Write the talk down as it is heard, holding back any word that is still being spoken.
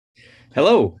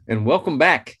Hello, and welcome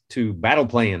back to Battle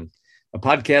Plan, a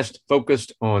podcast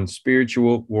focused on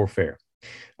spiritual warfare.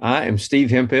 I am Steve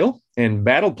Hemphill, and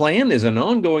Battle Plan is an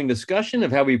ongoing discussion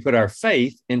of how we put our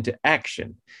faith into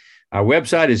action. Our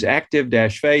website is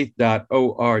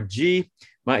active-faith.org.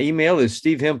 My email is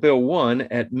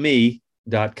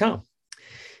stevehemphill1@me.com.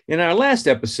 In our last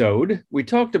episode, we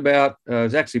talked about,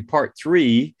 it's actually part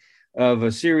 3 of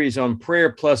a series on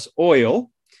prayer plus oil.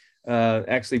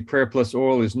 Actually, prayer plus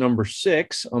oil is number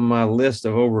 6 on my list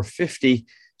of over 50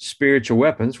 spiritual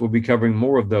weapons. We'll be covering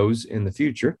more of those in the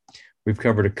future. We've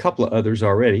covered a couple of others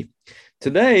already.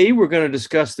 Today, we're going to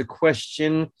discuss the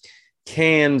question,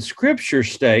 can scripture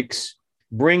stakes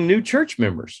bring new church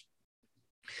members?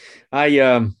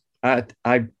 I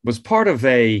was part of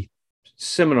a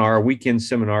weekend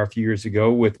seminar a few years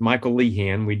ago with Michael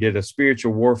Lehan. We did a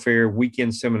spiritual warfare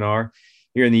weekend seminar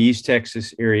here in the East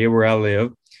Texas area where I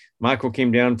live. Michael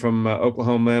came down from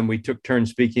Oklahoma, and we took turns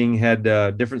speaking, had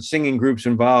different singing groups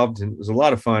involved, and it was a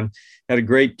lot of fun. Had a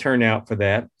great turnout for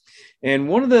that. And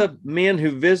one of the men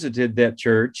who visited that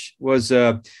church was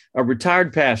a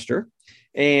retired pastor,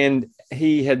 and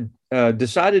he had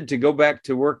decided to go back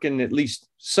to working at least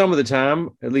some of the time,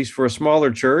 at least for a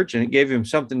smaller church, and it gave him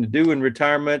something to do in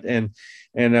retirement and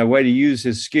a way to use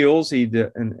his skills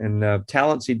and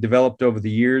talents he developed over the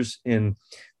years in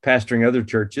pastoring other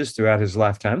churches throughout his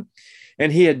lifetime.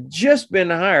 And he had just been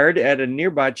hired at a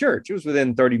nearby church. It was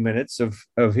within 30 minutes of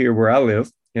here where I live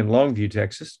in Longview,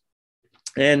 Texas.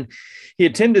 And he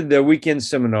attended the weekend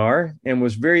seminar and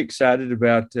was very excited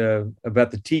about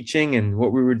the teaching and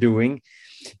what we were doing.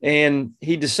 And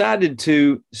he decided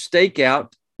to stake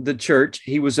out the church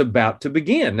he was about to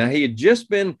begin. Now, he had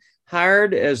just been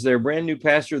hired as their brand new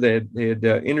pastor. They had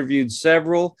interviewed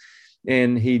several,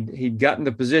 and he'd gotten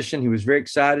the position. He was very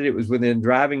excited. It was within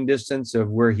driving distance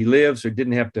of where he lives, so he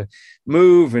didn't have to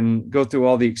move and go through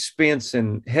all the expense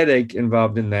and headache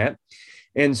involved in that.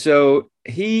 And so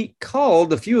he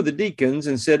called a few of the deacons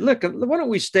and said, look, why don't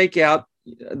we stake out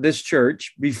this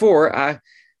church before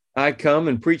I come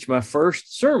and preach my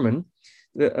first sermon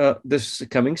this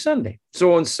coming Sunday.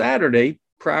 So on Saturday,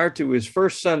 prior to his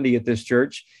first Sunday at this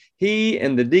church, he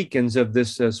and the deacons of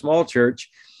this small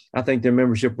church, I think their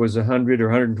membership was 100 or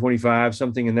 125,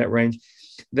 something in that range.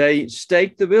 They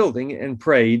staked the building and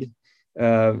prayed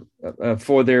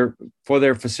for their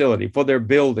facility, for their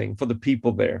building, for the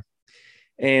people there.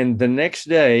 And the next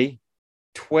day,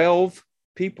 12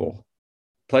 people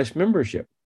placed membership.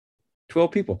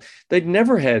 12 people. They'd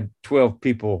never had 12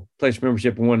 people place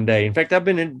membership in one day. In fact, I've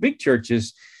been in big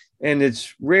churches, and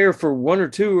it's rare for 1 or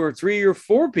 2 or 3 or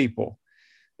 4 people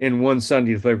in one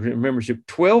Sunday to play membership.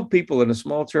 12 people in a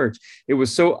small church. It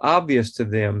was so obvious to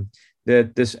them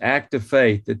that this act of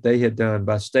faith that they had done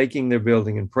by staking their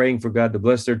building and praying for God to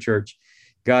bless their church,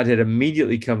 God had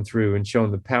immediately come through and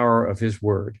shown the power of his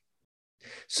word.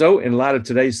 So in light of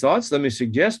today's thoughts, let me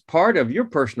suggest part of your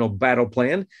personal battle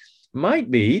plan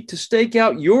might be to stake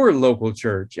out your local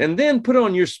church and then put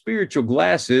on your spiritual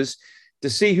glasses to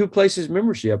see who places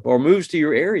membership or moves to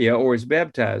your area or is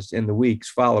baptized in the weeks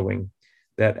following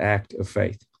that act of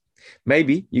faith.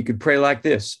 Maybe you could pray like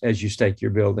this as you stake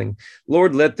your building.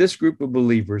 Lord, let this group of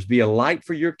believers be a light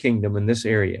for your kingdom in this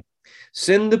area.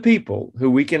 Send the people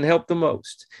who we can help the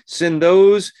most. Send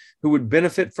those who would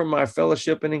benefit from my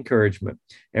fellowship and encouragement.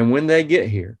 And when they get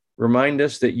here, remind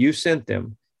us that you sent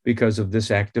them because of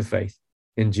this act of faith.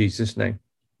 In Jesus' name.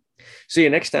 See you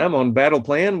next time on Battle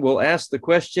Plan. We'll ask the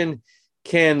question,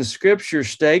 can scripture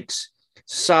stakes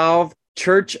solve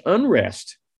church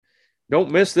unrest?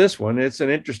 Don't miss this one. It's an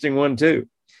interesting one too.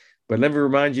 But let me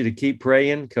remind you to keep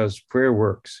praying because prayer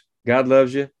works. God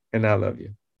loves you, and I love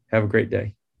you. Have a great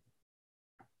day.